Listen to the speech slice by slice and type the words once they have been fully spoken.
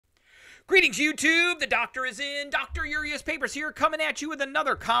Greetings, YouTube. The doctor is in. Dr. Urias Papers here, coming at you with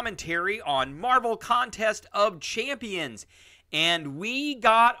another commentary on Marvel Contest of Champions. And we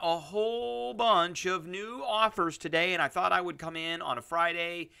got a whole bunch of new offers today, and I thought I would come in on a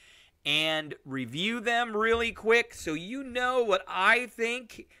Friday and review them really quick so you know what I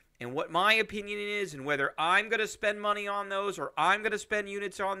think and what my opinion is and whether I'm going to spend money on those or I'm going to spend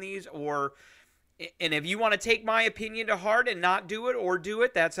units on these or... And if you want to take my opinion to heart and not do it or do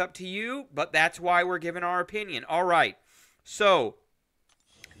it, that's up to you. But that's why we're giving our opinion. All right. So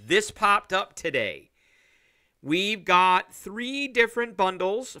this popped up today. We've got 3 different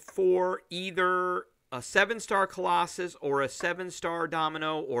bundles for either a 7-star Colossus or a 7-star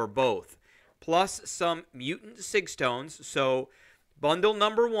Domino or both. Plus some mutant Sigstones. So bundle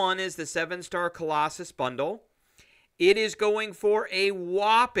number 1 is the 7-star Colossus bundle. It is going for a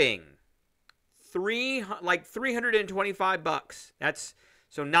whopping... like $325. That's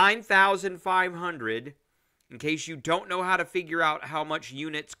so $9,500. In case you don't know how to figure out how much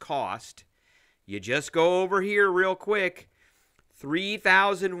units cost, you just go over here real quick.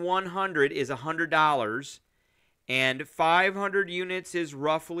 $3,100 is $100, and 500 units is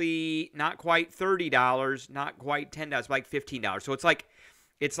roughly not quite $30, not quite $10, like $15. So it's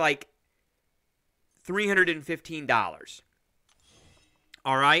like $315.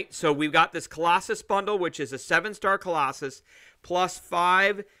 All right, so we've got this Colossus bundle, which is a 7-star Colossus, plus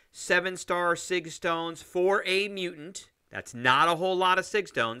 5 7-star Sigstones for a mutant. That's not a whole lot of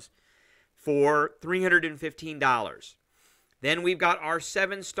Sigstones, for $315. Then we've got our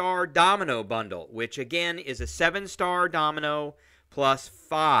 7-star Domino bundle, which again is a 7-star Domino plus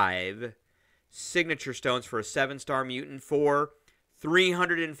 5 signature stones for a 7-star mutant for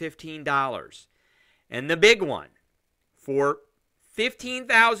 $315. And the big one for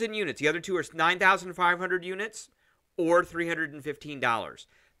 15,000 units. The other two are 9,500 units or $315.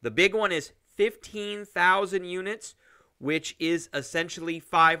 The big one is 15,000 units, which is essentially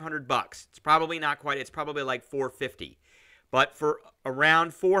 $500. It's probably not quite. It's probably like $450. But for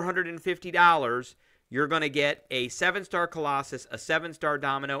around $450, you're going to get a 7-star Colossus, a 7-star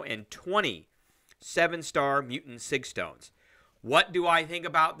Domino, and 20 7-star mutant Sigstones. What do I think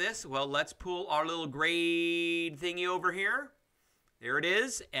about this? Well, let's pull our little grade thingy over here. There it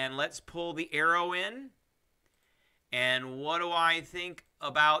is, and let's pull the arrow in. And what do I think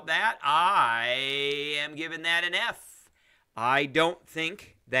about that? I am giving that an F. I don't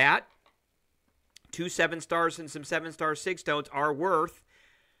think that 2 7-stars and some 7-star Sigstones are worth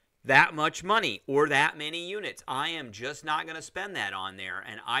that much money or that many units. I am just not going to spend that on there.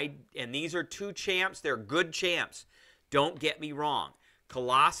 And these are 2 champs. They're good champs. Don't get me wrong.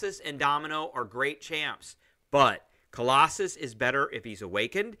 Colossus and Domino are great champs, but Colossus is better if he's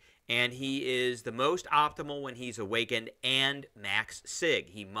awakened, and he is the most optimal when he's awakened and max sig.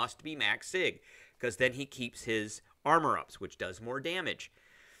 He must be max sig, because then he keeps his armor ups, which does more damage.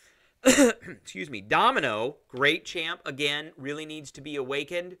 Excuse me. Domino, great champ, again, really needs to be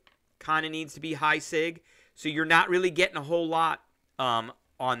awakened, kind of needs to be high sig, so you're not really getting a whole lot on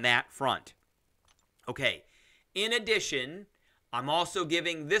that front. Okay, in addition, I'm also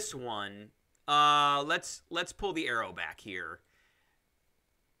giving this one... let's pull the arrow back here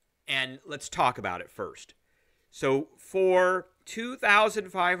and let's talk about it first. So for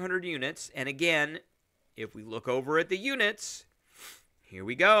 2,500 units, and again, if we look over at the units, here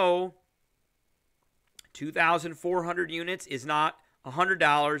we go. 2,400 units is not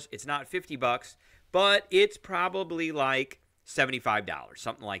 $100, it's not $50, but it's probably like $75,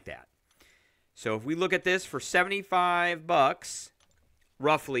 something like that. So if we look at this for $75,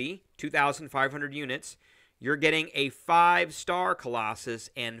 roughly 2,500 units, you're getting a 5-star Colossus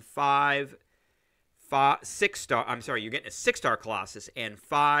and 6-star. I'm sorry, you're getting a 6-star Colossus and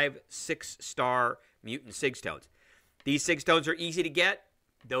 5 6-star mutant Sigstones. These Sigstones are easy to get,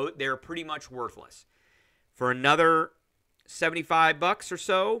 though they're pretty much worthless. For another $75 or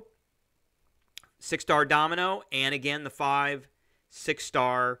so, 6-star Domino, and again the 5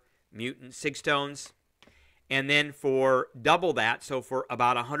 6-star mutant Sigstones. And then for double that, so for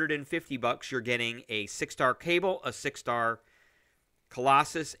about $150, you're getting a 6-star Cable, a 6-star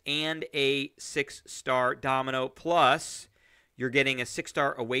Colossus, and a 6-star Domino. Plus, you're getting a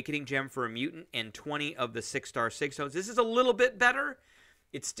 6-star Awakening Gem for a mutant and 20 of the 6-star Sigstones. This is a little bit better.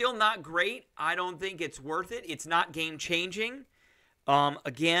 It's still not great. I don't think it's worth it. It's not game-changing.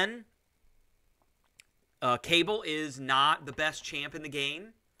 Again, Cable is not the best champ in the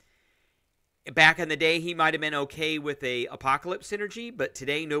game. Back in the day, he might have been okay with a Apocalypse synergy, but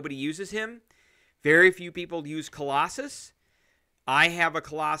today nobody uses him. Very few people use Colossus. I have a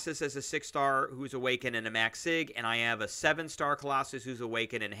Colossus as a 6-star who's awakened and a max sig, and I have a 7-star Colossus who's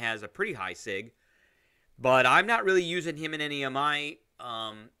awakened and has a pretty high sig. But I'm not really using him in any of my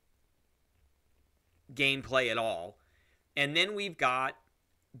gameplay at all. And then we've got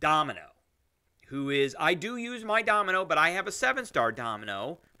Domino, who is, I do use my Domino, but I have a 7-star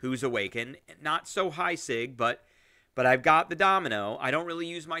Domino who's awakened. Not so high sig, but I've got the Domino. I don't really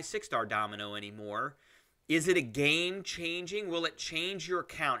use my 6-star Domino anymore. Is it a game-changing? Will it change your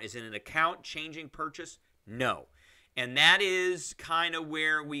account? Is it an account-changing purchase? No. And that is kind of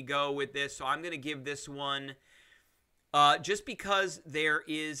where we go with this. So I'm going to give this one, just because there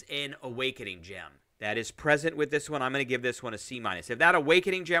is an awakening gem that is present with this one, I'm going to give this one a C-. If that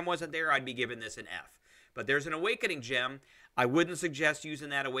awakening gem wasn't there, I'd be giving this an F. But there's an awakening gem. I wouldn't suggest using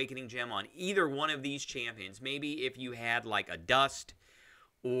that awakening gem on either one of these champions. Maybe if you had like a Dust,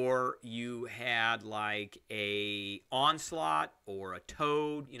 or you had like a Onslaught or a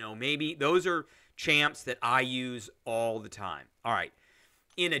Toad, you know, maybe those are champs that I use all the time. All right.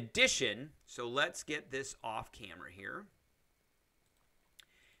 In addition, so let's get this off camera here.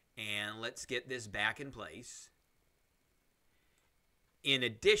 And let's get this back in place. In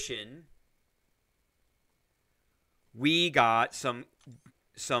addition, we got some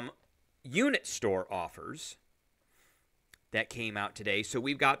unit store offers that came out today. So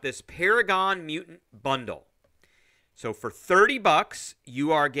we've got this Paragon Mutant Bundle. So for $30,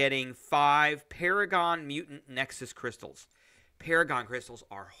 you are getting 5 Paragon Mutant Nexus crystals. Paragon crystals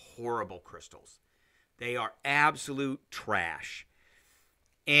are horrible crystals. They are absolute trash.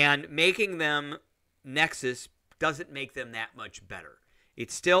 And making them Nexus doesn't make them that much better.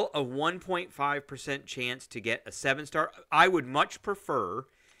 It's still a 1.5% chance to get a 7-star. I would much prefer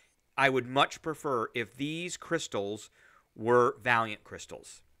if these crystals were Valiant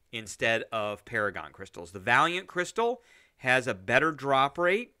crystals instead of Paragon crystals. The Valiant crystal has a better drop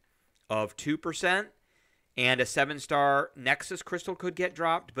rate of 2%, and a 7-star Nexus crystal could get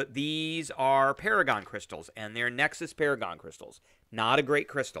dropped, but these are Paragon crystals, and they're Nexus Paragon crystals. Not a great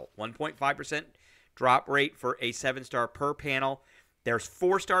crystal. 1.5% drop rate for a 7-star per panel. There's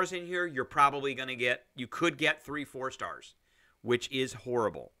 4 stars in here. You're probably going to get, you could get 3 4-stars, which is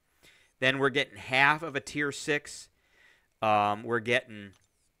horrible. Then we're getting half of a tier 6. We're getting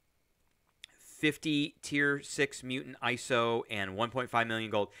 50 tier 6 mutant ISO and 1.5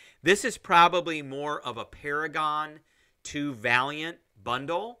 million gold. This is probably more of a Paragon to Valiant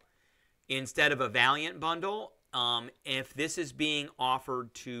bundle instead of a Valiant bundle. If this is being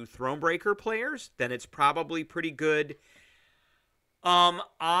offered to Thronebreaker players, then it's probably pretty good. I'm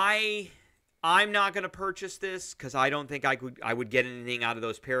not going to purchase this because I don't think I would get anything out of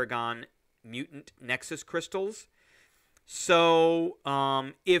those Paragon Mutant Nexus crystals. So,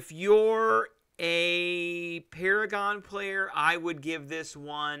 if you're a Paragon player, I would give this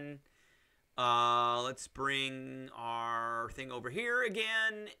one, let's bring our thing over here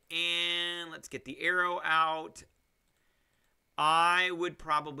again, and let's get the arrow out. I would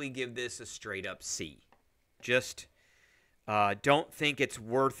probably give this a straight up C. Just don't think it's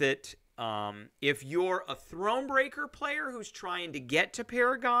worth it. If you're a Thronebreaker player who's trying to get to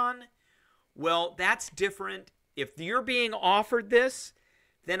Paragon, well, that's different. If you're being offered this,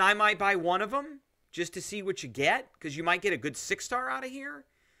 then I might buy one of them just to see what you get, because you might get a good 6-star out of here,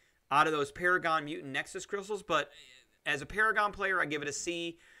 out of those Paragon Mutant Nexus crystals. But as a Paragon player, I give it a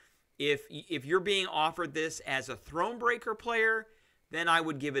C. If you're being offered this as a Thronebreaker player, then I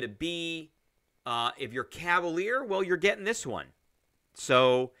would give it a B. If you're Cavalier, well, you're getting this one.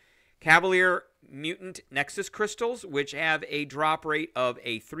 So Cavalier Mutant Nexus crystals, which have a drop rate of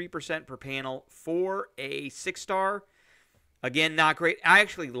a 3% per panel for a 6-star. Again, not great. I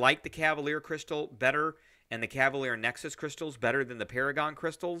actually like the Cavalier crystal better and the Cavalier Nexus crystals better than the Paragon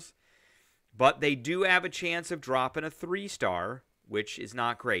crystals. But they do have a chance of dropping a 3-star, which is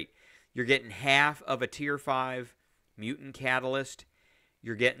not great. You're getting half of a tier 5 Mutant Catalyst.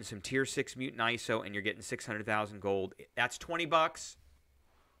 You're getting some tier 6 Mutant ISO, and you're getting 600,000 gold. That's $20.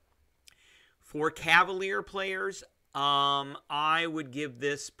 For Cavalier players, I would give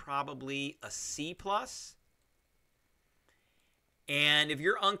this probably a C+. And if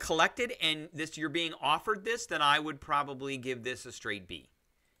you're uncollected and you're being offered this, then I would probably give this a straight B.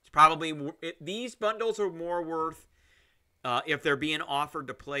 It's probably these bundles are more worth if they're being offered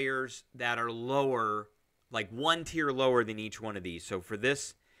to players that are lower, like 1 tier lower than each one of these. So for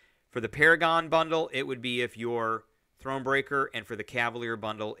the Paragon bundle, it would be if you're Thronebreaker, and for the Cavalier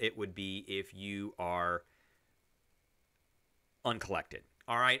bundle, it would be if you are uncollected.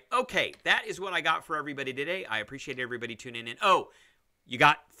 All right. Okay. That is what I got for everybody today. I appreciate everybody tuning in. Oh, you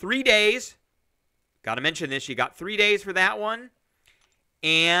got 3 days. Got to mention this. You got 3 days for that one.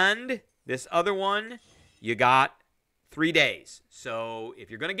 And this other one, you got 3 days. So if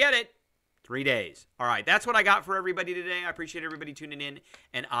you're going to get it, 3 days. All right, that's what I got for everybody today. I appreciate everybody tuning in,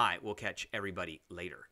 and I will catch everybody later.